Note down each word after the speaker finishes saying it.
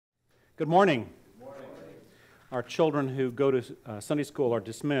Good morning. Good morning. Our children who go to Sunday school are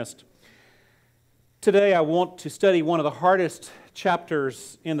dismissed. Today I want to study one of the hardest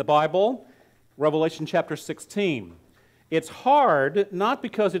chapters in the Bible, Revelation chapter 16. It's hard not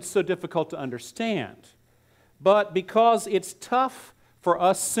because it's so difficult to understand, but because it's tough for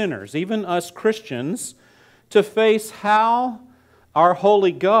us sinners, even us Christians, to face how our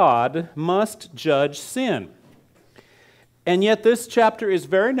holy God must judge sin. And yet this chapter is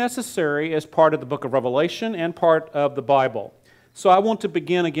very necessary as part of the book of Revelation and part of the Bible. So I want to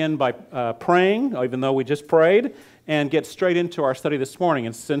begin again by praying, even though we just prayed, and get straight into our study this morning.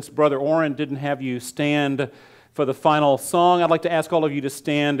 And since Brother Orrin didn't have you stand for the final song, I'd like to ask all of you to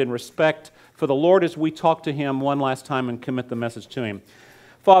stand in respect for the Lord as we talk to Him one last time and commit the message to Him.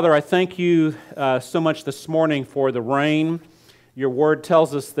 Father, I thank you so much this morning for the rain. Your word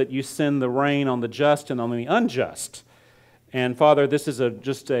tells us that you send the rain on the just and on the unjust. And Father, this is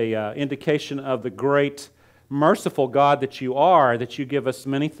just an indication of the great, merciful God that you are, that you give us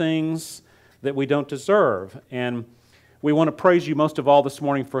many things that we don't deserve. And we want to praise you most of all this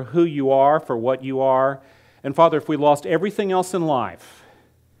morning for who you are, for what you are. And Father, if we lost everything else in life,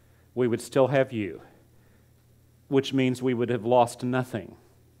 we would still have you, which means we would have lost nothing.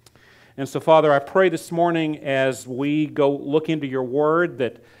 And so, Father, I pray this morning as we go look into your word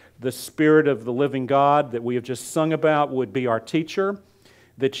that the Spirit of the living God that we have just sung about would be our teacher,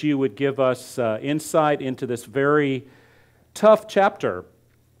 that you would give us insight into this very tough chapter,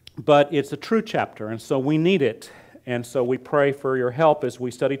 but it's a true chapter, and so we need it. And so we pray for your help as we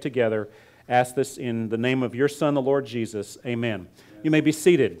study together. Ask this in the name of your Son, the Lord Jesus. Amen. You may be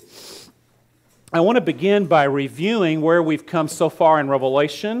seated. I want to begin by reviewing where we've come so far in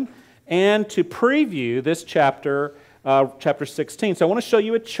Revelation and to preview this chapter, chapter 16. So I want to show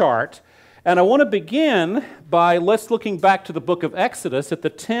you a chart, and I want to begin by looking back to the book of Exodus at the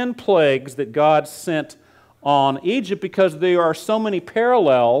 10 plagues that God sent on Egypt, because there are so many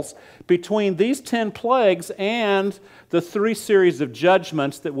parallels between these 10 plagues and the 3 series of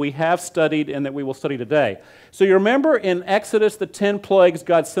judgments that we have studied and that we will study today. So you remember in Exodus the 10 plagues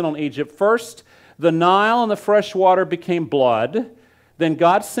God sent on Egypt. First, the Nile and the fresh water became blood. Then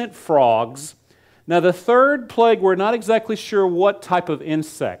God sent frogs. Now, the third plague, we're not exactly sure what type of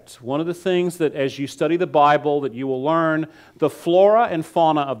insect. One of the things that as you study the Bible that you will learn, the flora and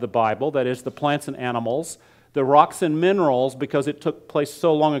fauna of the Bible, that is the plants and animals, the rocks and minerals, because it took place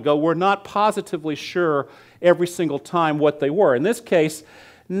so long ago, we're not positively sure every single time what they were. In this case,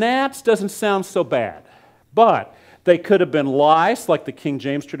 gnats doesn't sound so bad, but they could have been lice, like the King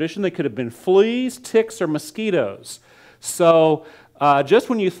James tradition. They could have been fleas, ticks, or mosquitoes. So just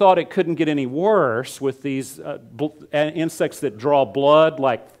when you thought it couldn't get any worse with these insects that draw blood,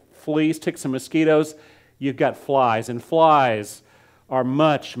 like fleas, ticks, and mosquitoes, you've got flies. And flies are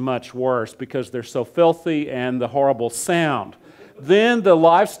much, much worse because they're so filthy and the horrible sound. Then the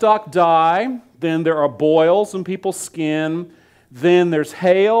livestock die. Then there are boils in people's skin. Then there's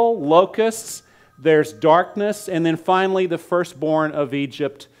hail, locusts, there's darkness, and then finally the firstborn of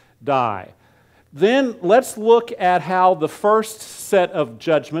Egypt die. Then let's look at how the first set of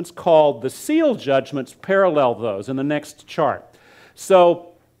judgments, called the seal judgments, parallel those in the next chart.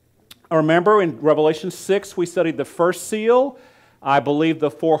 So remember in Revelation 6 we studied the first seal. I believe the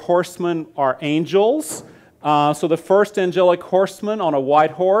 4 horsemen are angels. So the first angelic horseman on a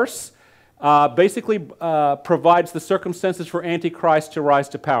white horse basically provides the circumstances for Antichrist to rise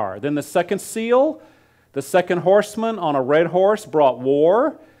to power. Then the second seal, the second horseman on a red horse brought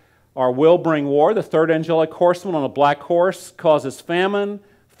war, or will bring war. The third angelic horseman on a black horse causes famine.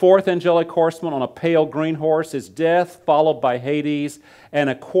 Fourth angelic horseman on a pale green horse is death, followed by Hades, and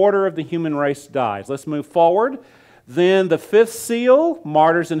 1/4 of the human race dies. Let's move forward. Then the 5th seal,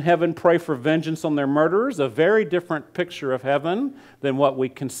 martyrs in heaven pray for vengeance on their murderers. A very different picture of heaven than what we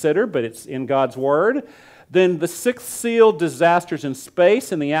consider, but it's in God's Word. Then the 6th seal, disasters in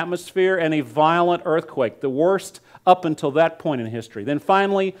space and the atmosphere, and a violent earthquake, the worst up until that point in history. Then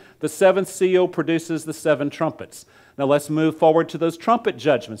finally, the 7th seal produces the 7 trumpets. Now let's move forward to those trumpet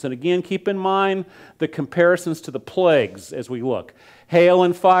judgments. And again, keep in mind the comparisons to the plagues as we look. Hail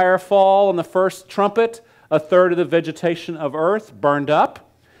and fire fall on the first trumpet. 1/3 of the vegetation of earth burned up.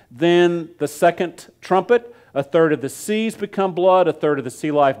 Then the second trumpet, 1/3 of the seas become blood. 1/3 of the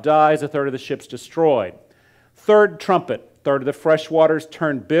sea life dies. 1/3 of the ships destroyed. Third trumpet, 1/3 of the fresh waters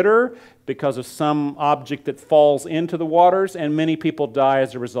turn bitter because of some object that falls into the waters, and many people die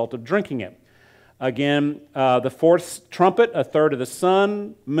as a result of drinking it. Again, the 4th trumpet, 1/3 of the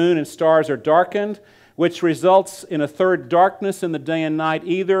sun, moon, and stars are darkened, which results in 1/3 darkness in the day and night,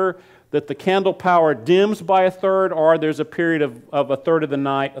 either that the candle power dims by a third, or there's a period of a third of the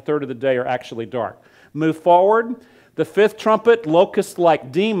night, a third of the day are actually dark. Move forward. The fifth trumpet, locusts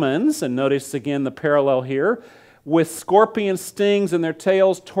like demons, and notice again the parallel here, with scorpion stings in their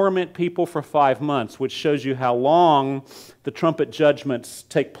tails torment people for 5 months, which shows you how long the trumpet judgments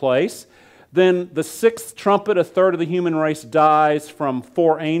take place. Then the sixth trumpet, a third of the human race dies from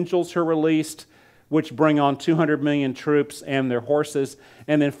 4 angels who are released, which bring on 200 million troops and their horses.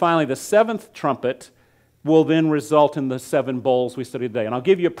 And then finally, the seventh trumpet will then result in the 7 bowls we studied today. And I'll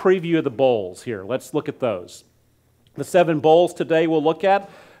give you a preview of the bowls here. Let's look at those. The 7 bowls today we'll look at.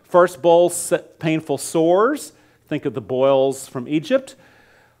 First bowl, painful sores. Think of the boils from Egypt.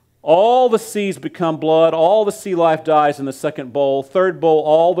 All the seas become blood. All the sea life dies in the second bowl. Third bowl,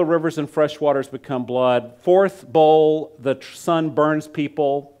 all the rivers and fresh waters become blood. Fourth bowl, the sun burns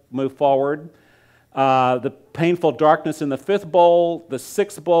people. Move forward. The painful darkness in the fifth bowl. The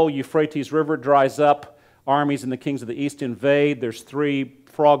sixth bowl, Euphrates River dries up. Armies and the kings of the east invade. There's 3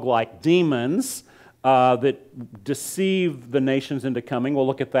 frog-like demons that deceive the nations into coming. We'll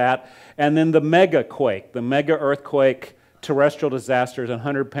look at that. And then the mega quake, the mega earthquake, terrestrial disasters, and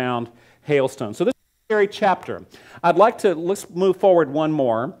 100-pound hailstones. So this is a scary chapter. Let's move forward one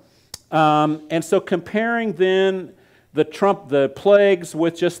more. And so comparing then the plagues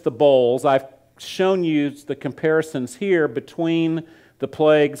with just the bowls, I've shown you the comparisons here between the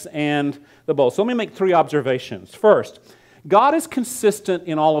plagues and the bowls. So let me make 3 observations. First, God is consistent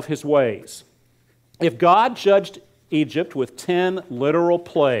in all of his ways. If God judged Egypt with 10 literal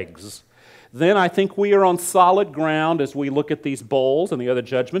plagues, then I think we are on solid ground as we look at these bowls and the other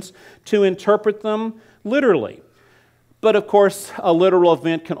judgments to interpret them literally. But of course, a literal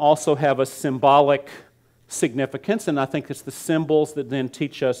event can also have a symbolic significance, and I think it's the symbols that then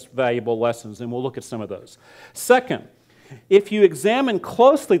teach us valuable lessons, and we'll look at some of those. Second, if you examine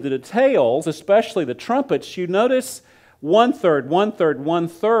closely the details, especially the trumpets, you notice 1/3, 1/3,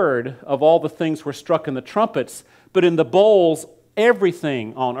 1/3 of all the things were struck in the trumpets, but in the bowls,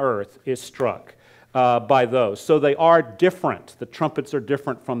 everything on earth is struck by those. So they are different. The trumpets are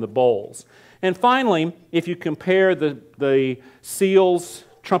different from the bowls. And finally, if you compare the seals,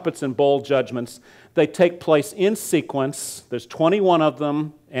 trumpets, and bowl judgments, they take place in sequence. There's 21 of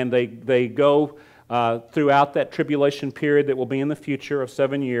them, and they go throughout that tribulation period that will be in the future of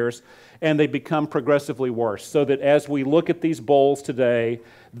 7 years, and they become progressively worse, so that as we look at these bowls today,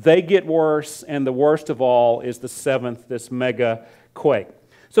 they get worse, and the worst of all is the 7th, this mega quake.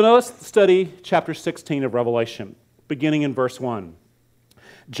 So now let's study chapter 16 of Revelation, beginning in verse 1.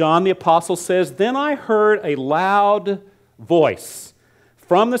 John the Apostle says, "Then I heard a loud voice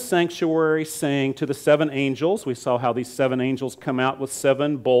from the sanctuary saying to the 7 angels," we saw how these 7 angels come out with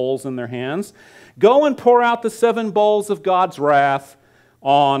 7 bowls in their hands, "Go and pour out the 7 bowls of God's wrath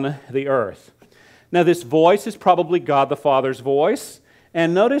on the earth." Now this voice is probably God the Father's voice.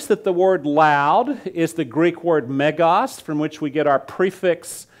 And notice that the word loud is the Greek word megos, from which we get our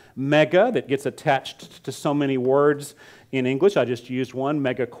prefix mega that gets attached to so many words in English. I just used one,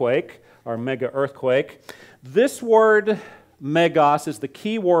 mega quake or mega earthquake. This word megos is the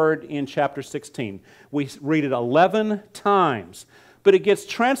key word in chapter 16. We read it 11 times, but it gets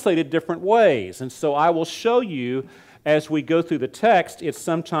translated different ways. And so I will show you as we go through the text, it's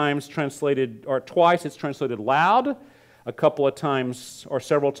sometimes translated, or twice it's translated loud, a couple of times or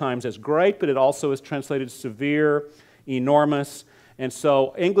several times as great, but it also is translated severe, enormous. And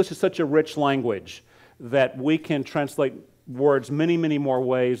so English is such a rich language that we can translate words many, many more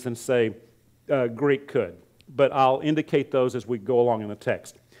ways than, say, Greek could. But I'll indicate those as we go along in the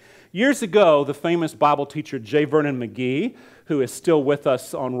text. Years ago, the famous Bible teacher J. Vernon McGee, who is still with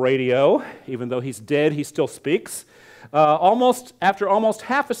us on radio, even though he's dead, he still speaks, after almost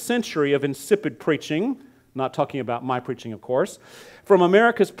half a century of insipid preaching, not talking about my preaching, of course, from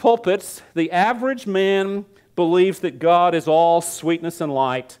America's pulpits, the average man believes that God is all sweetness and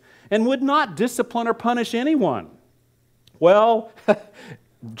light and would not discipline or punish anyone. Well,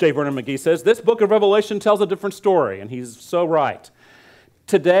 J. Vernon McGee says, this book of Revelation tells a different story, and he's so right.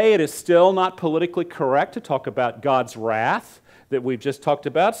 Today, it is still not politically correct to talk about God's wrath that we've just talked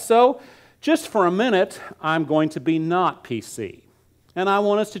about, so just for a minute, I'm going to be not PC. And I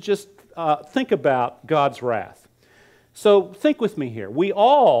want us to just think about God's wrath. So think with me here. We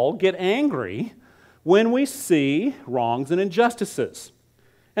all get angry when we see wrongs and injustices.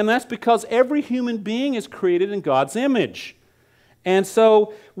 And that's because every human being is created in God's image. And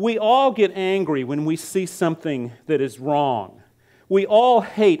so we all get angry when we see something that is wrong. We all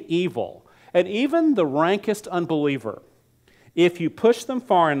hate evil. And even the rankest unbeliever, if you push them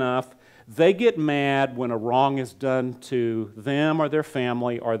far enough, They get mad when a wrong is done to them or their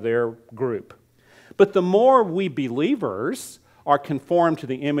family or their group. But the more we believers are conformed to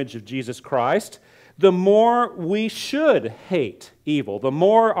the image of Jesus Christ, the more we should hate evil. The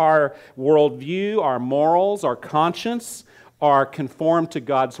more our worldview, our morals, our conscience are conformed to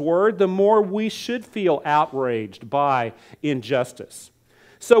God's Word, the more we should feel outraged by injustice.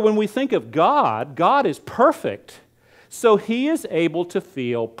 So when we think of God, God is perfect. So He is able to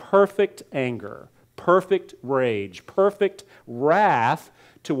feel perfect anger, perfect rage, perfect wrath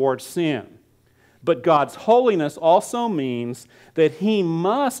towards sin. But God's holiness also means that He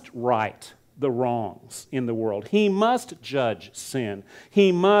must right the wrongs in the world. He must judge sin.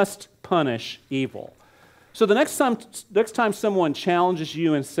 He must punish evil. So the next time someone challenges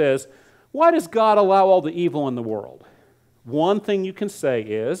you and says, why does God allow all the evil in the world? One thing you can say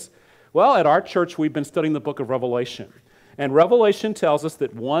is, well, at our church we've been studying the book of Revelation. And Revelation tells us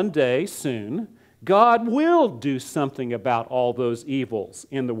that one day soon, God will do something about all those evils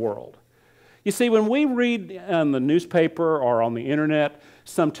in the world. You see, when we read in the newspaper or on the internet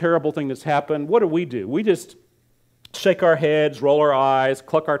some terrible thing that's happened, what do? We just shake our heads, roll our eyes,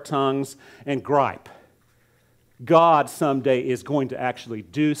 cluck our tongues, and gripe. God someday is going to actually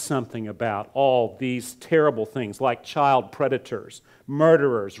do something about all these terrible things like child predators,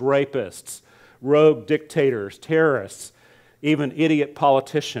 murderers, rapists, rogue dictators, terrorists, even idiot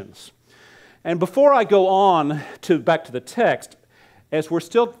politicians. And before I go on back to the text, as we're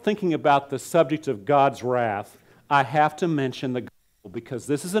still thinking about the subject of God's wrath, I have to mention the gospel because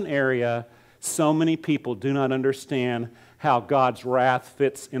this is an area so many people do not understand how God's wrath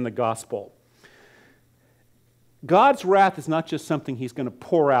fits in the gospel. God's wrath is not just something He's going to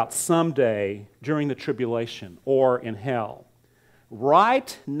pour out someday during the tribulation or in hell.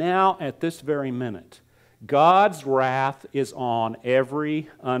 Right now, at this very minute, God's wrath is on every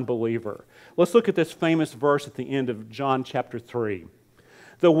unbeliever. Let's look at this famous verse at the end of John chapter 3.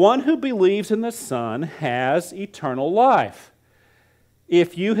 The one who believes in the Son has eternal life.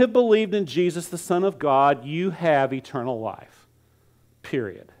 If you have believed in Jesus, the Son of God, you have eternal life.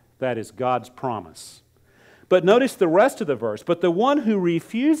 Period. That is God's promise. But notice the rest of the verse. But the one who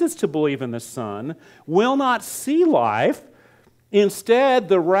refuses to believe in the Son will not see life. Instead,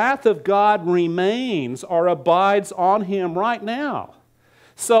 the wrath of God remains or abides on him right now.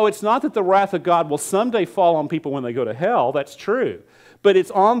 So it's not that the wrath of God will someday fall on people when they go to hell. That's true. But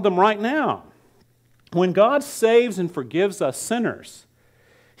it's on them right now. When God saves and forgives us sinners,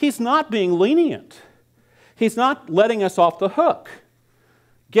 He's not being lenient. He's not letting us off the hook.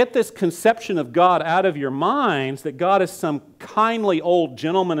 Get this conception of God out of your minds that God is some kindly old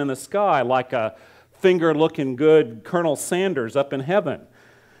gentleman in the sky like a finger-looking good Colonel Sanders up in heaven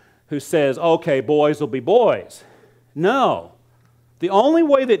who says, okay, boys will be boys. No. The only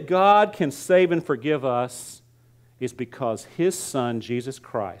way that God can save and forgive us is because His Son, Jesus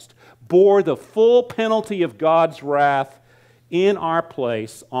Christ, bore the full penalty of God's wrath in our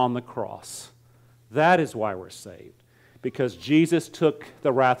place on the cross. That is why we're saved, because Jesus took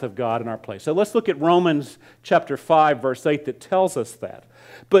the wrath of God in our place. So let's look at Romans chapter 5, verse 8 that tells us that.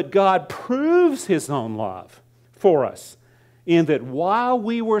 But God proves His own love for us in that while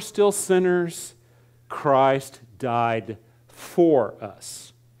we were still sinners, Christ died for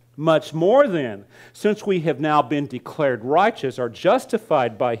us. Much more then, since we have now been declared righteous or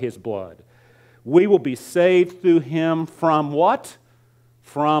justified by His blood, we will be saved through Him from what?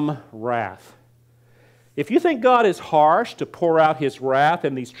 From wrath. If you think God is harsh to pour out His wrath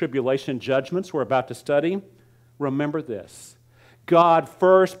in these tribulation judgments we're about to study, remember this. God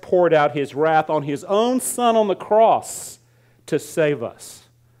first poured out His wrath on His own Son on the cross to save us.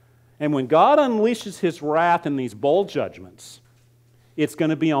 And when God unleashes His wrath in these bowl judgments, it's going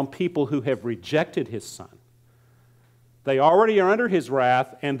to be on people who have rejected His Son. They already are under His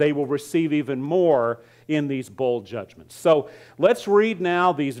wrath, and they will receive even more in these bowl judgments. So let's read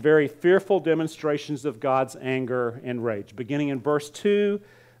now these very fearful demonstrations of God's anger and rage, beginning in verse 2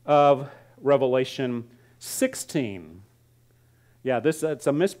 of Revelation 16. Yeah, that's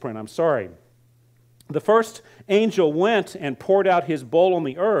a misprint, I'm sorry. The first angel went and poured out his bowl on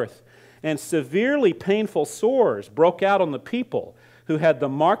the earth, and severely painful sores broke out on the people who had the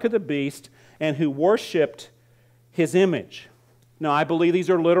mark of the beast and who worshipped his image. Now, I believe these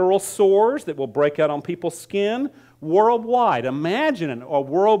are literal sores that will break out on people's skin worldwide. Imagine a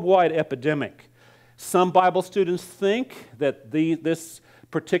worldwide epidemic. Some Bible students think that this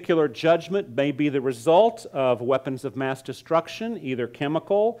particular judgment may be the result of weapons of mass destruction, either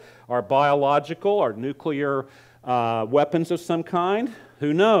chemical or biological or nuclear weapons of some kind.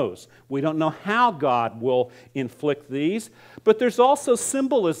 Who knows? We don't know how God will inflict these, but there's also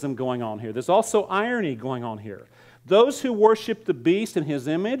symbolism going on here. There's also irony going on here. Those who worship the beast in his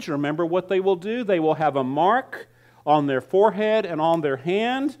image, remember what they will do? They will have a mark on their forehead and on their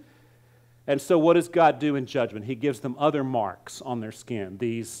hand. And so what does God do in judgment? He gives them other marks on their skin,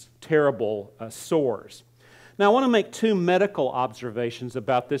 these terrible sores. Now I want to make two medical observations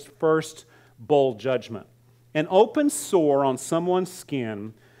about this first bowl judgment. An open sore on someone's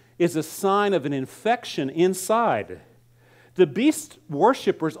skin is a sign of an infection inside. The beast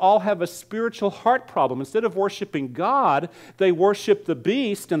worshippers all have a spiritual heart problem. Instead of worshiping God, they worship the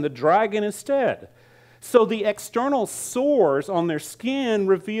beast and the dragon instead. So the external sores on their skin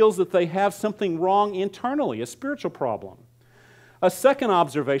reveals that they have something wrong internally, a spiritual problem. A second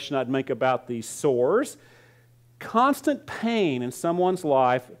observation I'd make about these sores, constant pain in someone's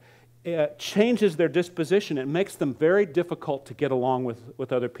life changes their disposition. It makes them very difficult to get along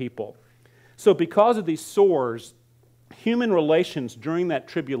with other people. So because of these sores, human relations during that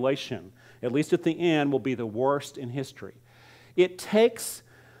tribulation, at least at the end, will be the worst in history. It takes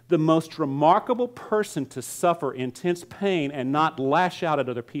the most remarkable person to suffer intense pain and not lash out at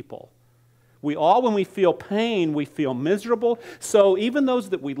other people. We all, when we feel pain, we feel miserable. So even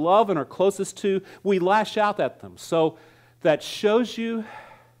those that we love and are closest to, we lash out at them. So that shows you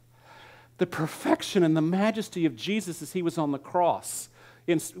the perfection and the majesty of Jesus as he was on the cross.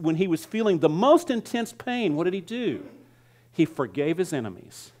 When he was feeling the most intense pain, what did he do? He forgave his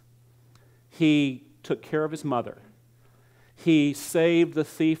enemies. He took care of his mother. He saved the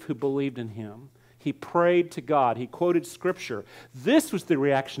thief who believed in him. He prayed to God. He quoted Scripture. This was the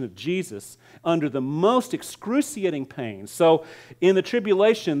reaction of Jesus under the most excruciating pain. So in the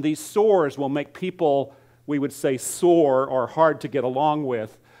tribulation, these sores will make people, we would say, sore or hard to get along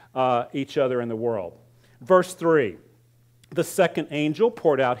with each other in the world. Verse 3, the second angel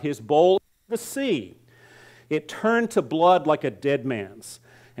poured out his bowl into the sea. It turned to blood like a dead man's,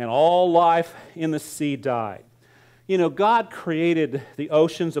 and all life in the sea died. You know, God created the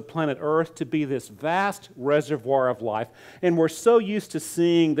oceans of planet Earth to be this vast reservoir of life, and we're so used to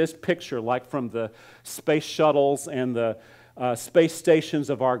seeing this picture like from the space shuttles and the space stations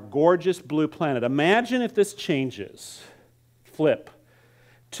of our gorgeous blue planet. Imagine if this changes, flip,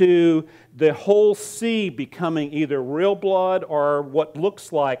 to the whole sea becoming either real blood or what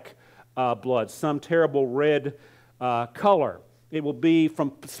looks like blood, some terrible red color. It will be,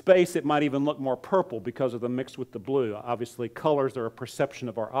 from space, it might even look more purple because of the mix with the blue. Obviously, colors are a perception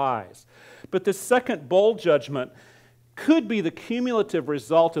of our eyes. But this second bowl judgment could be the cumulative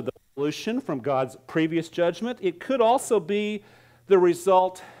result of the pollution from God's previous judgment. It could also be the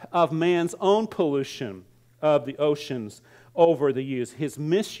result of man's own pollution of the oceans over the years, his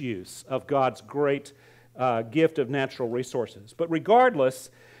misuse of God's great gift of natural resources. But regardless,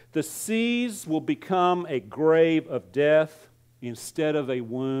 the seas will become a grave of death instead of a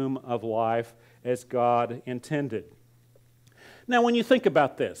womb of life as God intended. Now, when you think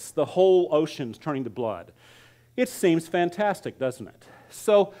about this, the whole ocean's turning to blood, it seems fantastic, doesn't it?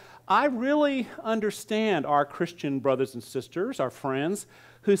 So I really understand our Christian brothers and sisters, our friends,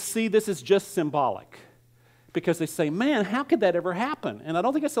 who see this as just symbolic. Because they say, man, how could that ever happen? And I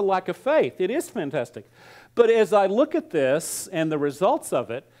don't think it's a lack of faith. It is fantastic. But as I look at this and the results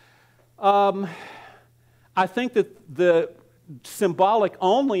of it, I think that the symbolic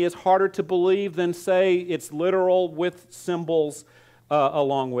only is harder to believe than, say, it's literal with symbols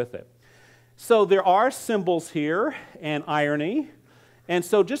along with it. So there are symbols here and irony. And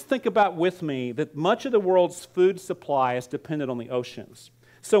so just think about with me that much of the world's food supply is dependent on the oceans.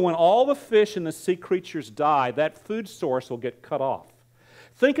 So when all the fish and the sea creatures die, that food source will get cut off.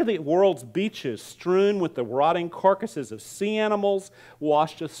 Think of the world's beaches strewn with the rotting carcasses of sea animals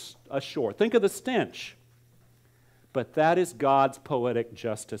washed ashore. Think of the stench. But that is God's poetic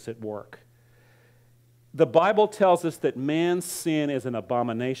justice at work. The Bible tells us that man's sin is an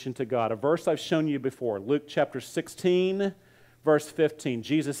abomination to God. A verse I've shown you before, Luke chapter 16, verse 15.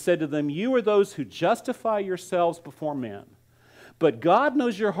 Jesus said to them, "You are those who justify yourselves before men. But God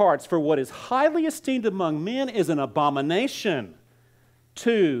knows your hearts, for what is highly esteemed among men is an abomination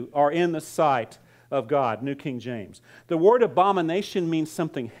to or in the sight of God." New King James. The word abomination means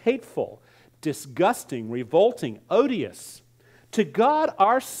something hateful, disgusting, revolting, odious. To God,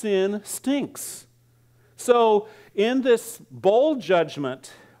 our sin stinks. So in this bowl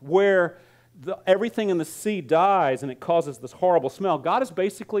judgment where everything in the sea dies and it causes this horrible smell, God is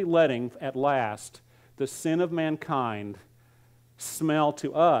basically letting, at last, the sin of mankind smell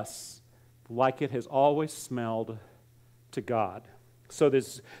to us like it has always smelled to God. So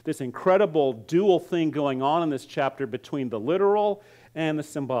there's this incredible dual thing going on in this chapter between the literal and the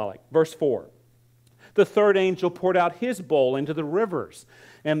symbolic. Verse 4. The third angel poured out his bowl into the rivers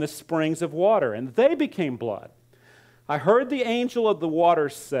and the springs of water, and they became blood. I heard the angel of the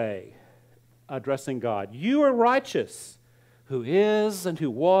waters say, addressing God, "You are righteous, who is and who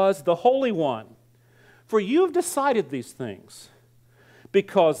was the Holy One, for you have decided these things.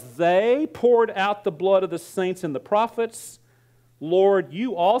 Because they poured out the blood of the saints and the prophets, Lord,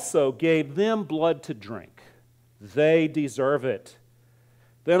 you also gave them blood to drink. They deserve it."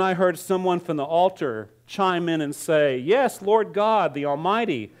 Then I heard someone from the altar chime in and say, "Yes, Lord God, the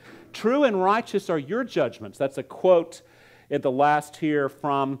Almighty, true and righteous are your judgments." That's a quote at the last here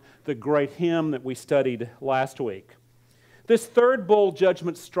from the great hymn that we studied last week. This third bowl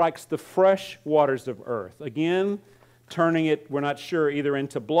judgment strikes the fresh waters of earth. Again, turning it, we're not sure, either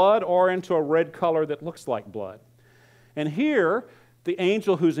into blood or into a red color that looks like blood. And here, the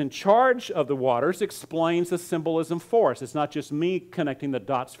angel who's in charge of the waters explains the symbolism for us. It's not just me connecting the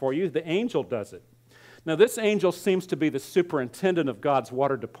dots for you. The angel does it. Now, this angel seems to be the superintendent of God's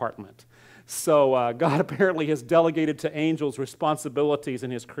water department. So God apparently has delegated to angels responsibilities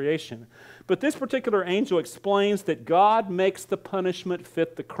in his creation. But this particular angel explains that God makes the punishment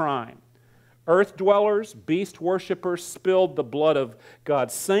fit the crime. Earth dwellers, beast worshippers spilled the blood of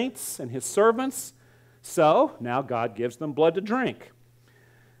God's saints and his servants. So now God gives them blood to drink.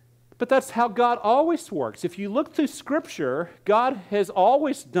 But that's how God always works. If you look through Scripture, God has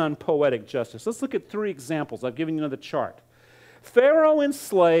always done poetic justice. Let's look at 3 examples. I've given you another chart. Pharaoh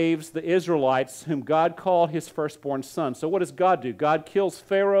enslaves the Israelites, whom God called his firstborn son. So what does God do? God kills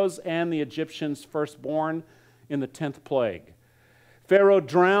Pharaoh's and the Egyptians' firstborn in the 10th plague. Pharaoh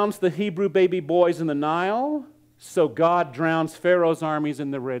drowns the Hebrew baby boys in the Nile, so God drowns Pharaoh's armies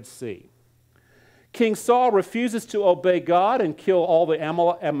in the Red Sea. King Saul refuses to obey God and kill all the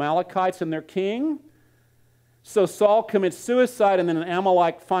Amalekites and their king. So Saul commits suicide, and then an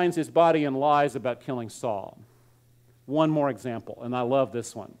Amalek finds his body and lies about killing Saul. One more example, and I love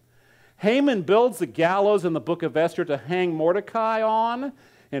this one. Haman builds a gallows in the book of Esther to hang Mordecai on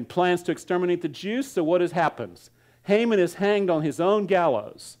and plans to exterminate the Jews. So what happens? Haman is hanged on his own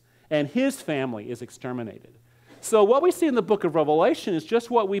gallows, and his family is exterminated. So what we see in the book of Revelation is just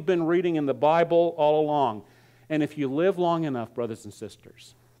what we've been reading in the Bible all along. And if you live long enough, brothers and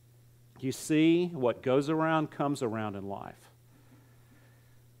sisters, you see what goes around comes around in life.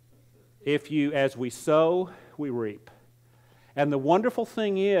 As we sow, we reap. And the wonderful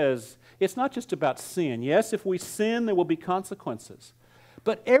thing is, it's not just about sin. Yes, if we sin, there will be consequences.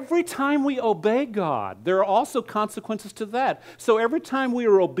 But every time we obey God, there are also consequences to that. So every time we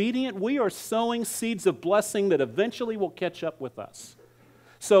are obedient, we are sowing seeds of blessing that eventually will catch up with us.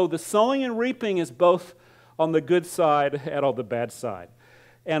 So the sowing and reaping is both on the good side and on the bad side.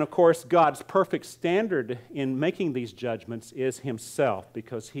 And of course, God's perfect standard in making these judgments is himself,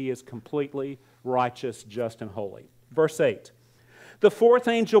 because he is completely righteous, just, and holy. Verse 8, the fourth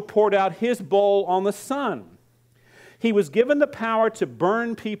angel poured out his bowl on the sun. He was given the power to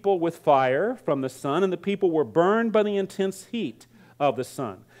burn people with fire from the sun, and the people were burned by the intense heat of the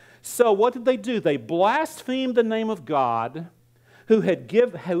sun. So what did they do? They blasphemed the name of God, who had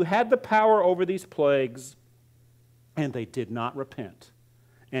the power over these plagues, and they did not repent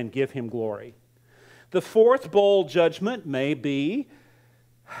and give him glory. The fourth bowl judgment may be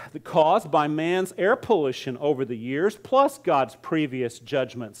caused by man's air pollution over the years, plus God's previous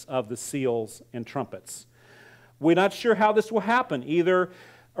judgments of the seals and trumpets. We're not sure how this will happen. Either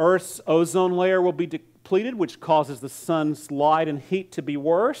Earth's ozone layer will be depleted, which causes the sun's light and heat to be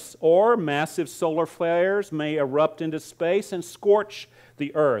worse, or massive solar flares may erupt into space and scorch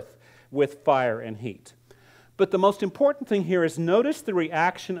the earth with fire and heat. But the most important thing here is notice the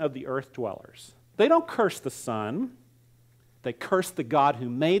reaction of the earth dwellers. They don't curse the sun. They curse the God who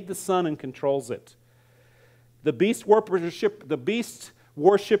made the sun and controls it. The beast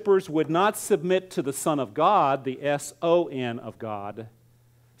worshippers would not submit to the Son of God, the S-O-N of God.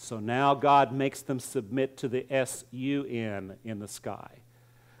 So now God makes them submit to the S-U-N in the sky.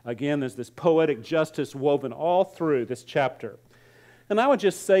 Again, there's this poetic justice woven all through this chapter. And I would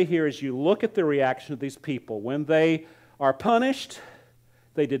just say here, as you look at the reaction of these people, when they are punished,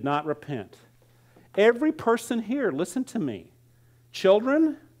 they did not repent. Every person here, listen to me.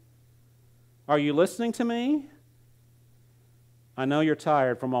 Children, are you listening to me? I know you're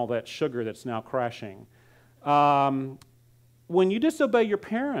tired from all that sugar that's now crashing. When you disobey your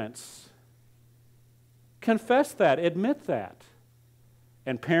parents, confess that, admit that.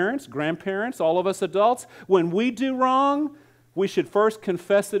 And parents, grandparents, all of us adults, when we do wrong, we should first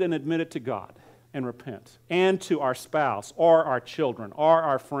confess it and admit it to God and repent, and to our spouse or our children or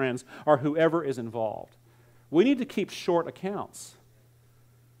our friends or whoever is involved. We need to keep short accounts.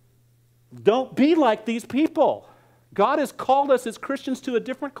 Don't be like these people. God has called us as Christians to a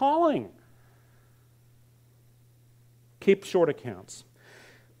different calling. Keep short accounts.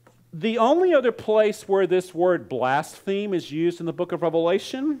 The only other place where this word blaspheme is used in the book of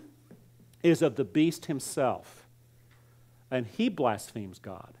Revelation is of the beast himself. And he blasphemes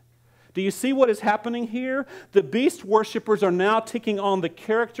God. Do you see what is happening here? The beast worshippers are now taking on the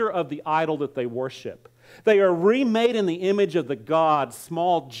character of the idol that they worship. They are remade in the image of the God,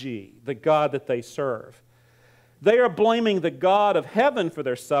 small g, the God that they serve. They are blaming the God of heaven for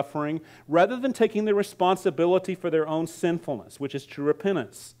their suffering rather than taking the responsibility for their own sinfulness, which is true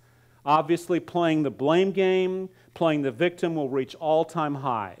repentance. Obviously, playing the blame game, playing the victim will reach all-time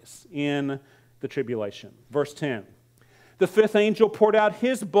highs in the tribulation. Verse 10. The fifth angel poured out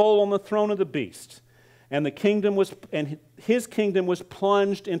his bowl on the throne of the beast, and his kingdom was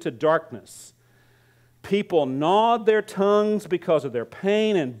plunged into darkness. People gnawed their tongues because of their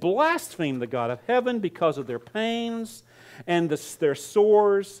pain and blasphemed the God of heaven because of their pains and their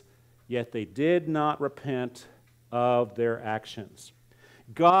sores, yet they did not repent of their actions.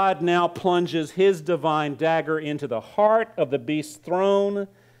 God now plunges his divine dagger into the heart of the beast's throne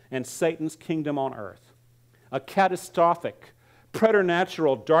and Satan's kingdom on earth. A catastrophic,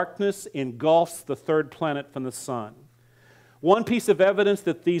 preternatural darkness engulfs the third planet from the sun. One piece of evidence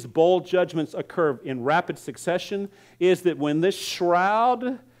that these bold judgments occur in rapid succession is that when this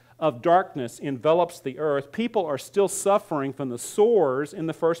shroud of darkness envelops the earth, people are still suffering from the sores in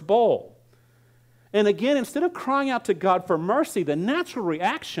the first bowl. And again, instead of crying out to God for mercy, the natural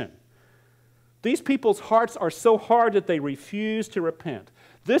reaction, these people's hearts are so hard that they refuse to repent.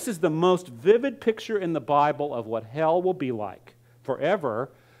 This is the most vivid picture in the Bible of what hell will be like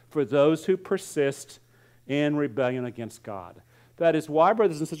forever for those who persist in rebellion against God. That is why,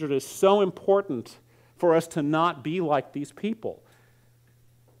 brothers and sisters, it is so important for us to not be like these people.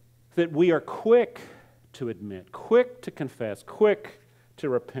 That we are quick to admit, quick to confess, quick to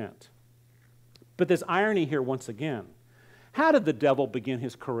repent. But there's irony here once again. How did the devil begin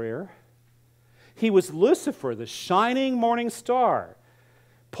his career? He was Lucifer, the shining morning star.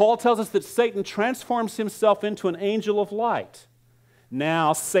 Paul tells us that Satan transforms himself into an angel of light.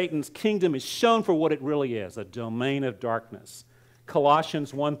 Now Satan's kingdom is shown for what it really is, a domain of darkness.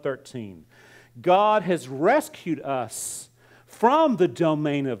 Colossians 1:13. God has rescued us from the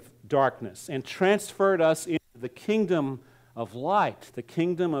domain of darkness and transferred us into the kingdom of light, the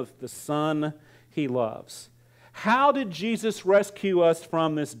kingdom of the Son he loves. How did Jesus rescue us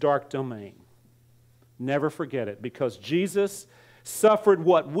from this dark domain? Never forget it, because Jesus suffered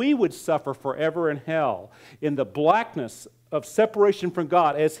what we would suffer forever in hell, in the blackness of separation from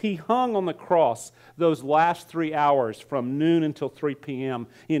God, as he hung on the cross those last 3 hours from noon until 3 p.m.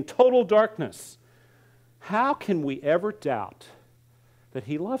 in total darkness. How can we ever doubt that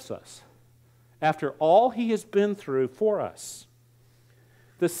he loves us after all he has been through for us?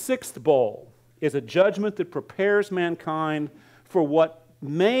 The sixth bowl is a judgment that prepares mankind for what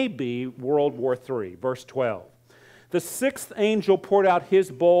may be World War III. Verse 12. The sixth angel poured out his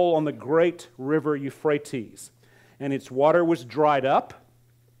bowl on the great river Euphrates, and its water was dried up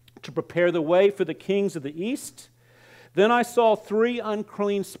to prepare the way for the kings of the east. Then I saw 3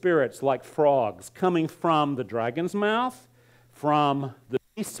 unclean spirits like frogs coming from the dragon's mouth, from the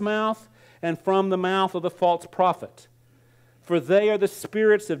beast's mouth, and from the mouth of the false prophet. For they are the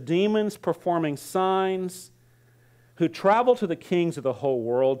spirits of demons performing signs, who travel to the kings of the whole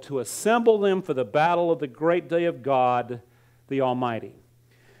world to assemble them for the battle of the great day of God, the Almighty.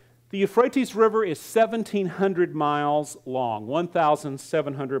 The Euphrates River is 1,700 miles long,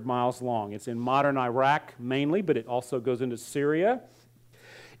 1,700 miles long. It's in modern Iraq mainly, but it also goes into Syria.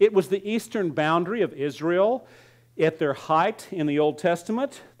 It was the eastern boundary of Israel at their height in the Old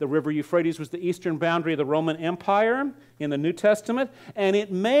Testament. The river Euphrates was the eastern boundary of the Roman Empire in the New Testament, and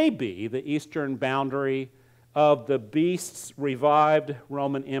it may be the eastern boundary of the beast's revived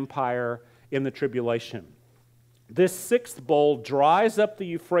Roman Empire in the tribulation. This sixth bowl dries up the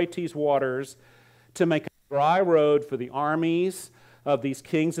Euphrates waters to make a dry road for the armies of these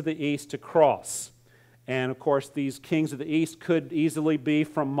kings of the east to cross. And of course, these kings of the east could easily be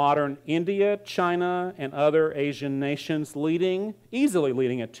from modern India, China, and other Asian nations, easily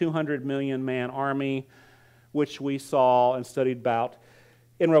leading a 200 million man army, which we saw and studied about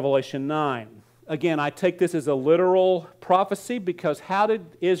in Revelation 9. Again, I take this as a literal prophecy because how did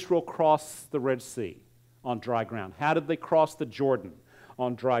Israel cross the Red Sea? On dry ground. How did they cross the Jordan?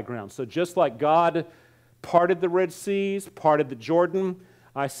 On dry ground. So just like God parted the Red Seas, parted the Jordan,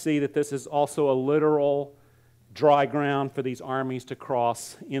 I see that this is also a literal dry ground for these armies to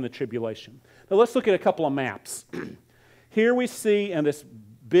cross in the tribulation. Now let's look at a couple of maps. Here we see in this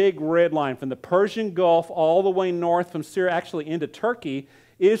big red line from the Persian Gulf all the way north from Syria, actually into Turkey,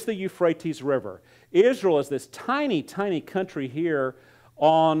 is the Euphrates River. Israel is this tiny, tiny country here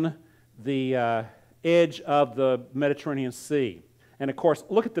on the edge of the Mediterranean Sea. And of course,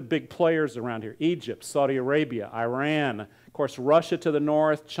 look at the big players around here. Egypt, Saudi Arabia, Iran, of course, Russia to the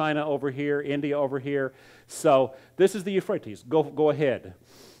north, China over here, India over here. So this is the Euphrates. Go ahead.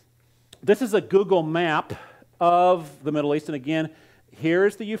 This is a Google map of the Middle East. And again,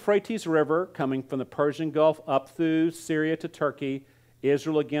 here's the Euphrates River coming from the Persian Gulf up through Syria to Turkey.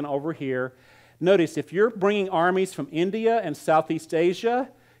 Israel again over here. Notice, if you're bringing armies from India and Southeast Asia,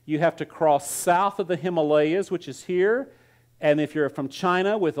 you have to cross south of the Himalayas, which is here. And if you're from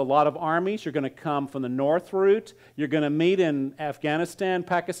China with a lot of armies, you're going to come from the north route. You're going to meet in Afghanistan,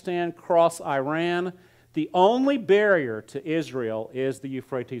 Pakistan, cross Iran. The only barrier to Israel is the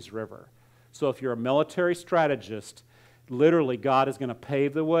Euphrates River. So if you're a military strategist, literally God is going to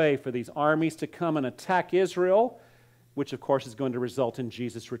pave the way for these armies to come and attack Israel, which of course is going to result in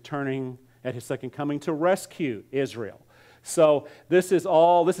Jesus returning at his second coming to rescue Israel. So this is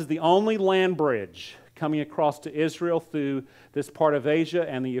the only land bridge coming across to Israel through this part of Asia,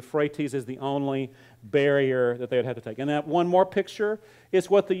 and the Euphrates is the only barrier that they would have to take. And that one more picture is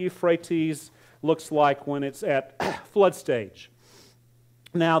what the Euphrates looks like when it's at flood stage.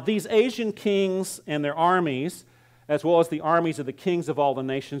 Now, these Asian kings and their armies, as well as the armies of the kings of all the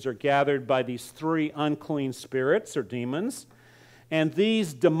nations, are gathered by these three unclean spirits or demons. And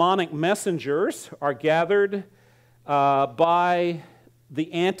these demonic messengers are gathered by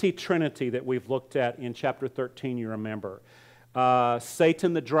the anti-trinity that we've looked at in chapter 13, you remember.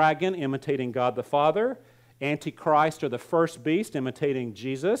 Satan the dragon, imitating God the Father. Antichrist, or the first beast, imitating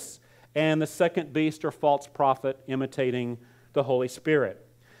Jesus. And the second beast, or false prophet, imitating the Holy Spirit.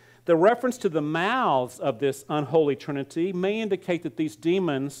 The reference to the mouths of this unholy trinity may indicate that these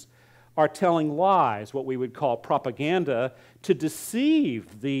demons are telling lies, what we would call propaganda, to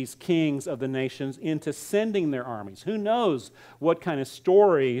deceive these kings of the nations into sending their armies. Who knows what kind of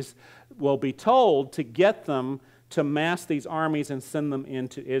stories will be told to get them to mass these armies and send them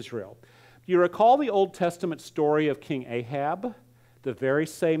into Israel. You recall the Old Testament story of King Ahab? The very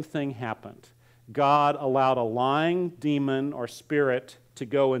same thing happened. God allowed a lying demon or spirit to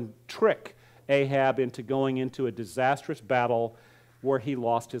go and trick Ahab into going into a disastrous battle where he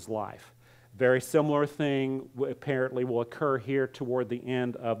lost his life. Very similar thing apparently will occur here toward the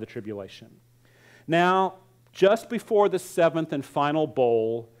end of the tribulation. Now, just before the seventh and final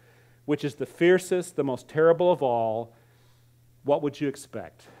bowl, which is the fiercest, the most terrible of all, what would you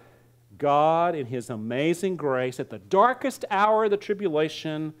expect? God, in his amazing grace, at the darkest hour of the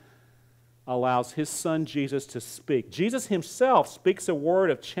tribulation, allows his son Jesus to speak. Jesus himself speaks a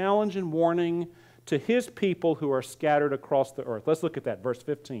word of challenge and warning to his people who are scattered across the earth. Let's look at that, verse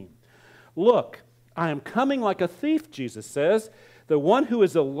 15. Look, I am coming like a thief, Jesus says, the one who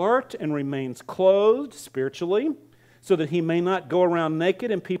is alert and remains clothed spiritually, so that he may not go around naked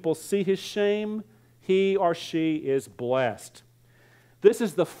and people see his shame. He or she is blessed. This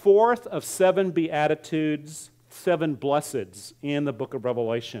is the fourth of 7 beatitudes, 7 blesseds in the book of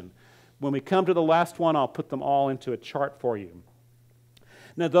Revelation. When we come to the last one, I'll put them all into a chart for you.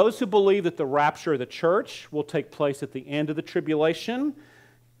 Now, those who believe that the rapture of the church will take place at the end of the tribulation,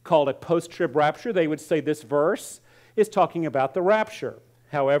 called a post-trib rapture, they would say this verse is talking about the rapture.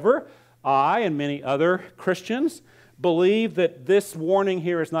 However, I and many other Christians believe that this warning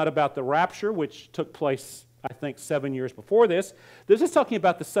here is not about the rapture, which took place, I think, 7 years before this. This is talking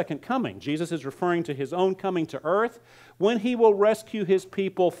about the second coming. Jesus is referring to his own coming to earth when he will rescue his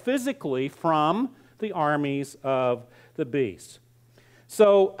people physically from the armies of the beast.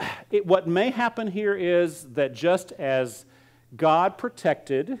 So what may happen here is that just as God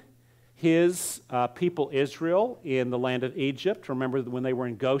protected his people Israel in the land of Egypt, remember when they were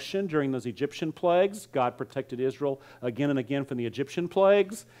in Goshen during those Egyptian plagues, God protected Israel again and again from the Egyptian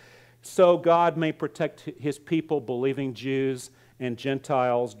plagues. So God may protect his people, believing Jews and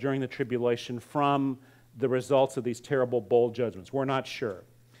Gentiles, during the tribulation from the results of these terrible bowl judgments. We're not sure.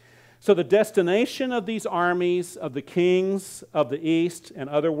 So the destination of these armies, of the kings of the East and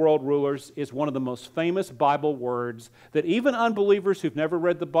other world rulers, is one of the most famous Bible words that even unbelievers who've never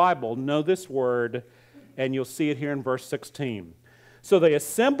read the Bible know this word, and you'll see it here in verse 16. So they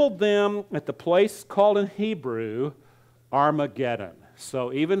assembled them at the place called in Hebrew Armageddon.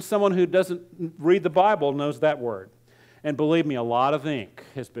 So even someone who doesn't read the Bible knows that word. And believe me, a lot of ink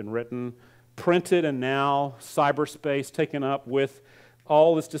has been written, printed, and now cyberspace taken up with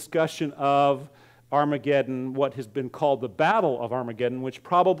all this discussion of Armageddon, what has been called the Battle of Armageddon, which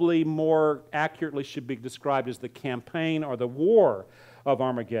probably more accurately should be described as the campaign or the war of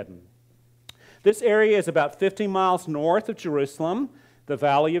Armageddon. This area is about 50 miles north of Jerusalem, the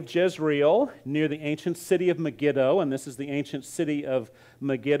valley of Jezreel, near the ancient city of Megiddo, and this is the ancient city of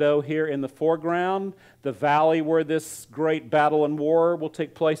Megiddo here in the foreground. The valley where this great battle and war will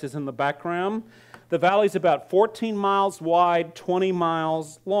take place is in the background. The valley is about 14 miles wide, 20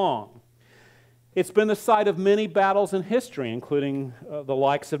 miles long. It's been the site of many battles in history, including the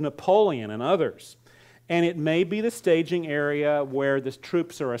likes of Napoleon and others. And it may be the staging area where the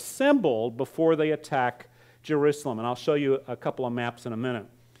troops are assembled before they attack Jerusalem. And I'll show you a couple of maps in a minute.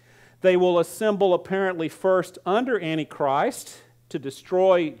 They will assemble apparently first under Antichrist to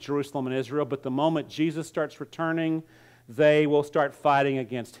destroy Jerusalem and Israel, but the moment Jesus starts returning, they will start fighting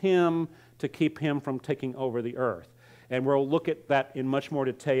against him to keep him from taking over the earth. And we'll look at that in much more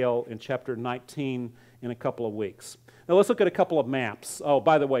detail in chapter 19 in a couple of weeks. Now let's look at a couple of maps. Oh,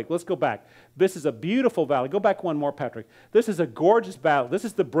 by the way, let's go back. This is a beautiful valley. Go back one more, Patrick. This is a gorgeous valley. This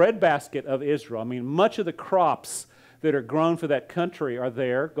is the breadbasket of Israel. I mean, much of the crops that are grown for that country are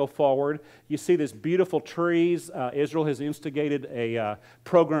there. Go forward. You see these beautiful trees. Israel has instigated a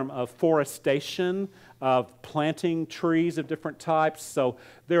program of forestation, of planting trees of different types. So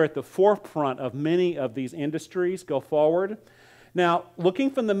they're at the forefront of many of these industries. Go forward. Now,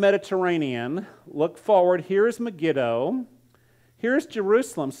 looking from the Mediterranean, look forward. Here's Megiddo. Here's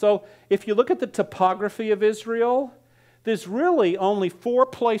Jerusalem. So if you look at the topography of Israel, there's really only 4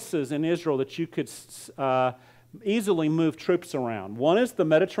 places in Israel that you could easily move troops around. One is the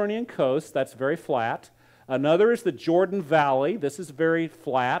Mediterranean coast. That's very flat. Another is the Jordan Valley. This is very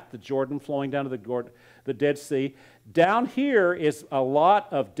flat, the Jordan flowing down to the Dead Sea. Down here is a lot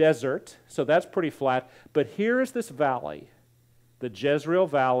of desert, so that's pretty flat. But here is this valley, the Jezreel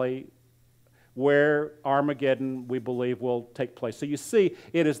Valley, where Armageddon, we believe, will take place. So you see,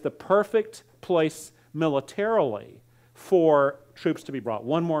 it is the perfect place militarily for troops to be brought.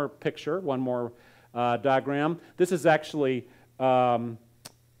 One more picture, one more diagram. This is actually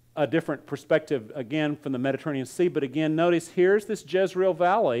a different perspective, again, from the Mediterranean Sea. But again, notice here's this Jezreel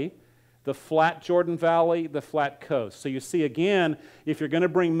Valley, the flat Jordan Valley, the flat coast. So you see, again, if you're going to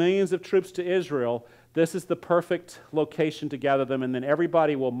bring millions of troops to Israel, this is the perfect location to gather them, and then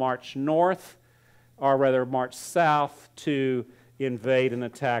everybody will march north, or rather march south, to invade and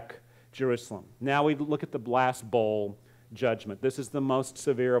attack Jerusalem. Now we look at the last bowl judgment. This is the most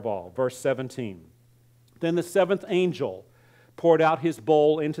severe of all. Verse 17. Then the 7th angel poured out his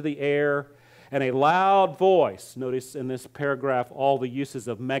bowl into the air, and a loud voice, notice in this paragraph all the uses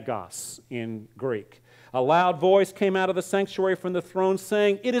of megas in Greek. A loud voice came out of the sanctuary from the throne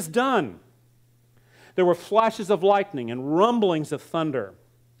saying, "It is done." There were flashes of lightning and rumblings of thunder.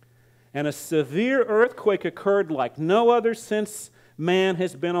 And a severe earthquake occurred like no other since man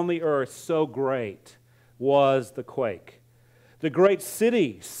has been on the earth. So great was the quake. The great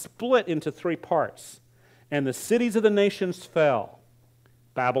city split into 3 parts, and the cities of the nations fell.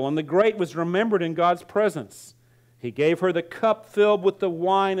 Babylon the Great was remembered in God's presence. He gave her the cup filled with the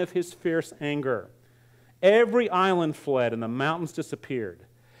wine of his fierce anger. Every island fled, and the mountains disappeared.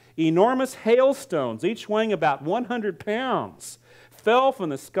 Enormous hailstones, each weighing about 100 pounds, fell from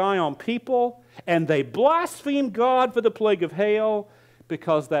the sky on people, and they blasphemed God for the plague of hail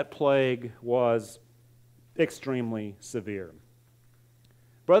because that plague was extremely severe.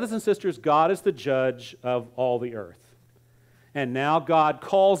 Brothers and sisters, God is the judge of all the earth. And now God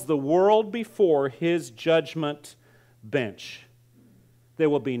calls the world before his judgment bench. There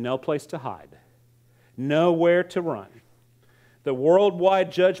will be no place to hide, nowhere to run. The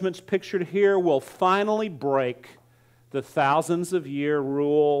worldwide judgments pictured here will finally break the thousands of year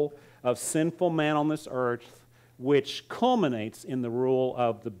rule of sinful man on this earth, which culminates in the rule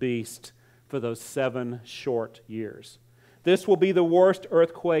of the beast for those 7 short years. This will be the worst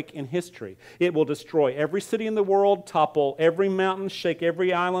earthquake in history. It will destroy every city in the world, topple every mountain, shake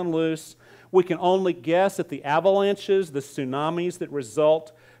every island loose. We can only guess at the avalanches, the tsunamis that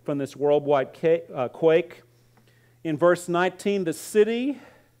result from this worldwide quake. In verse 19, the city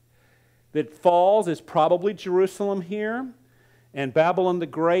that falls is probably Jerusalem here, and Babylon the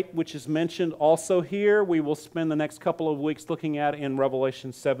Great, which is mentioned also here, we will spend the next couple of weeks looking at in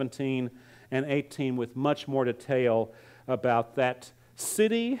Revelation 17 and 18 with much more detail about that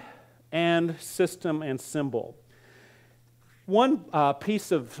city and system and symbol. One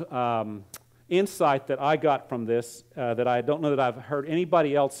piece of insight that I got from this that I don't know that I've heard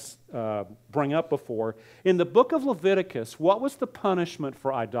anybody else bring up before, in the book of Leviticus, what was the punishment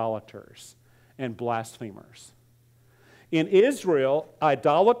for idolaters and blasphemers? In Israel,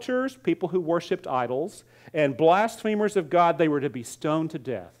 idolaters, people who worshipped idols, and blasphemers of God, they were to be stoned to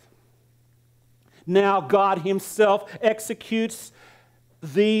death. Now God himself executes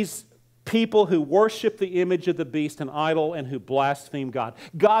these people who worship the image of the beast and idol and who blaspheme God.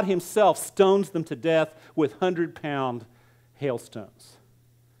 God himself stones them to death with 100-pound hailstones.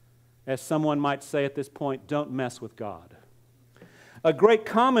 As someone might say at this point, don't mess with God. A great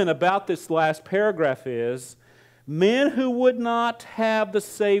comment about this last paragraph is, men who would not have the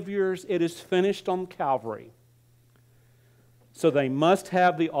Savior's "it is finished" on Calvary, so they must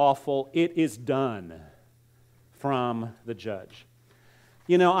have the awful "it is done" from the judge.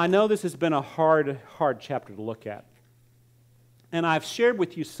 You know, I know this has been a hard chapter to look at. And I've shared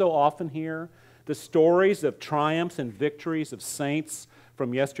with you so often here the stories of triumphs and victories of saints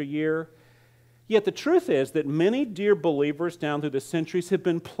from yesteryear. Yet the truth is that many dear believers down through the centuries have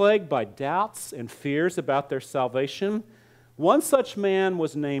been plagued by doubts and fears about their salvation. One such man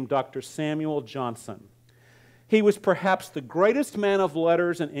was named Dr. Samuel Johnson. He was perhaps the greatest man of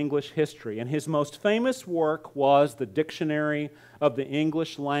letters in English history, and his most famous work was the Dictionary of the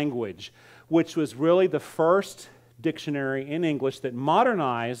English Language, which was really the first dictionary in English that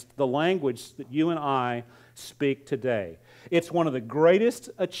modernized the language that you and I speak today. It's one of the greatest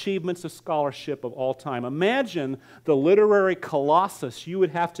achievements of scholarship of all time. Imagine the literary colossus you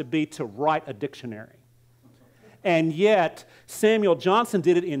would have to be to write a dictionary. And yet, Samuel Johnson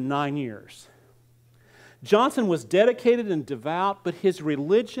did it in 9 years. Johnson was dedicated and devout, but his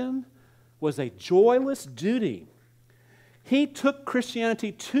religion was a joyless duty. He took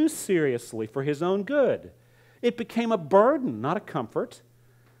Christianity too seriously for his own good. It became a burden, not a comfort.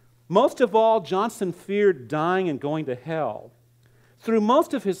 Most of all, Johnson feared dying and going to hell. Through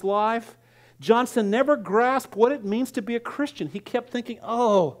most of his life, Johnson never grasped what it means to be a Christian. He kept thinking,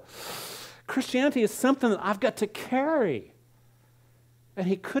 oh, Christianity is something that I've got to carry. And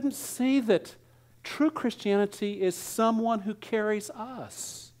he couldn't see that true Christianity is someone who carries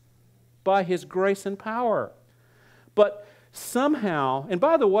us by his grace and power. But somehow, and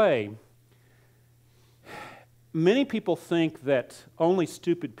by the way, many people think that only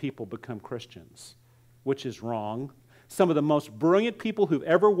stupid people become Christians, which is wrong. Some of the most brilliant people who've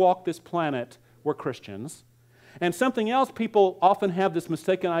ever walked this planet were Christians. And something else, people often have this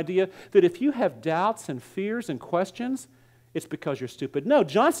mistaken idea that if you have doubts and fears and questions, it's because you're stupid. No,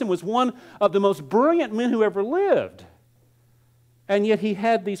 Johnson was one of the most brilliant men who ever lived. And yet he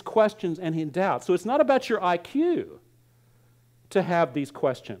had these questions and he doubts. So it's not about your IQ to have these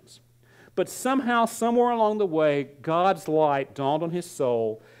questions. But somehow, somewhere along the way, God's light dawned on his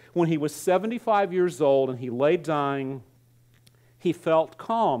soul. When he was 75 years old and he lay dying, he felt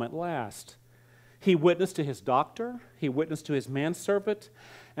calm at last. He witnessed to his doctor. He witnessed to his manservant.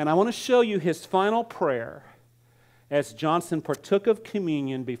 And I want to show you his final prayer as Johnson partook of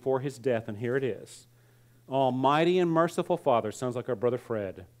communion before his death. And here it is. Almighty and merciful Father, sounds like our brother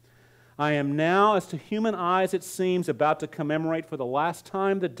Fred, I am now, as to human eyes it seems, about to commemorate for the last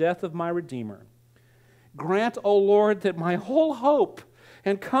time the death of my Redeemer. Grant, O Lord, that my whole hope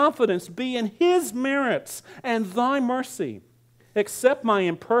and confidence be in his merits and thy mercy. Accept my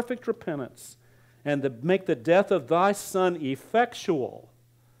imperfect repentance and make the death of thy Son effectual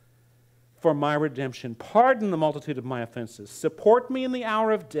for my redemption. Pardon the multitude of my offenses. Support me in the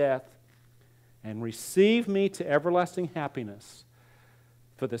hour of death and receive me to everlasting happiness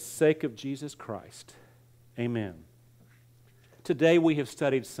for the sake of Jesus Christ. Amen. Today we have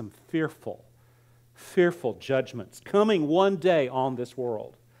studied some fearful judgments coming one day on this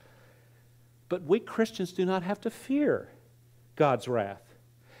world. But we Christians do not have to fear God's wrath.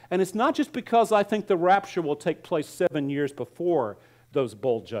 And it's not just because I think the rapture will take place 7 years before those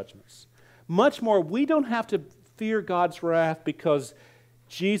bold judgments. Much more, we don't have to fear God's wrath because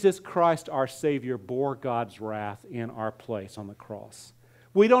Jesus Christ, our Savior, bore God's wrath in our place on the cross.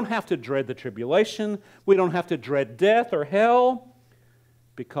 We don't have to dread the tribulation. We don't have to dread death or hell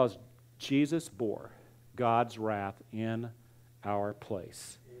because Jesus bore God's wrath in our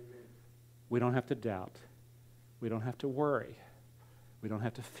place. Amen. We don't have to doubt. We don't have to worry. We don't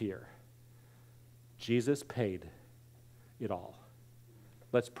have to fear. Jesus paid it all.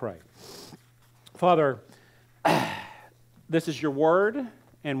 Let's pray. Father, this is your word,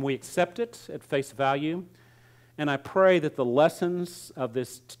 and we accept it at face value. And I pray that the lessons of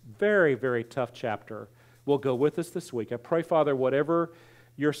this very, very tough chapter will go with us this week. I pray, Father, whatever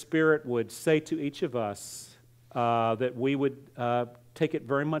your Spirit would say to each of us, that we would take it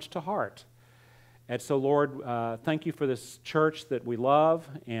very much to heart. And so, Lord, thank you for this church that we love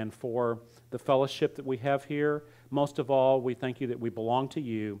and for the fellowship that we have here. Most of all, we thank you that we belong to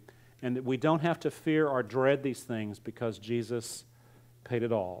you and that we don't have to fear or dread these things because Jesus paid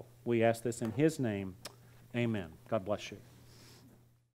it all. We ask this in his name. Amen. God bless you.